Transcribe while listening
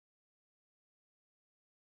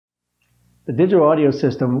The digital audio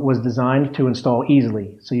system was designed to install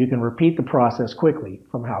easily, so you can repeat the process quickly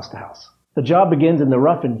from house to house. The job begins in the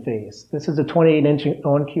rough-in phase. This is a 28-inch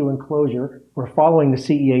on-cue enclosure. We're following the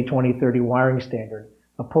CEA 2030 wiring standard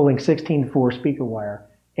of pulling 16-4 speaker wire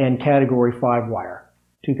and Category 5 wire.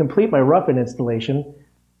 To complete my rough-in installation,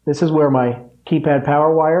 this is where my keypad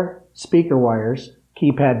power wire, speaker wires,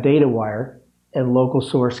 keypad data wire, and local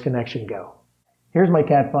source connection go. Here's my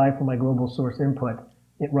Cat5 for my global source input.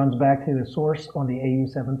 It runs back to the source on the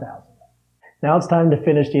AU7000. Now it's time to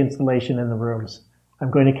finish the installation in the rooms.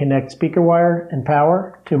 I'm going to connect speaker wire and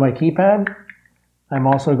power to my keypad. I'm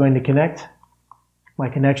also going to connect my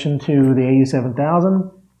connection to the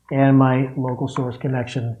AU7000 and my local source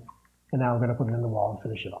connection. And now I'm going to put it in the wall and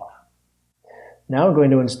finish it off. Now I'm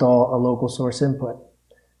going to install a local source input.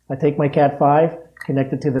 I take my Cat5,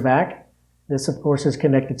 connect it to the back. This of course is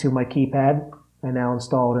connected to my keypad. I now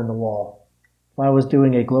install it in the wall. If I was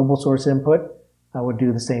doing a global source input, I would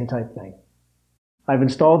do the same type thing. I've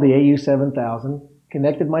installed the AU7000,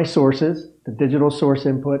 connected my sources, the digital source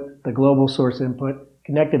input, the global source input,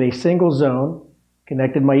 connected a single zone,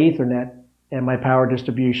 connected my Ethernet, and my power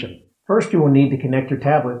distribution. First, you will need to connect your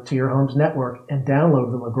tablet to your home's network and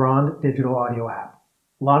download the Legrand digital audio app.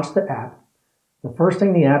 Launch the app. The first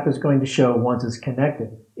thing the app is going to show once it's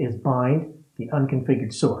connected is bind the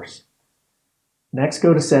unconfigured source. Next,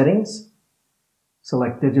 go to Settings.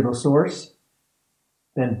 Select Digital Source,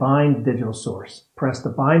 then Bind Digital Source. Press the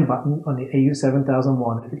Bind button on the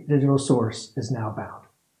AU7001 and the digital source is now bound.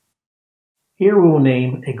 Here we will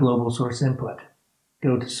name a global source input.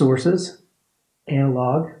 Go to Sources,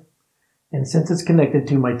 Analog, and since it's connected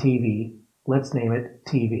to my TV, let's name it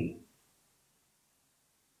TV.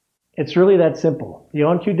 It's really that simple. The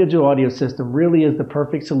on-cue digital audio system really is the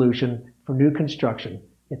perfect solution for new construction.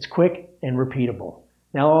 It's quick and repeatable.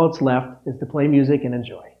 Now all that's left is to play music and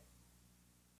enjoy.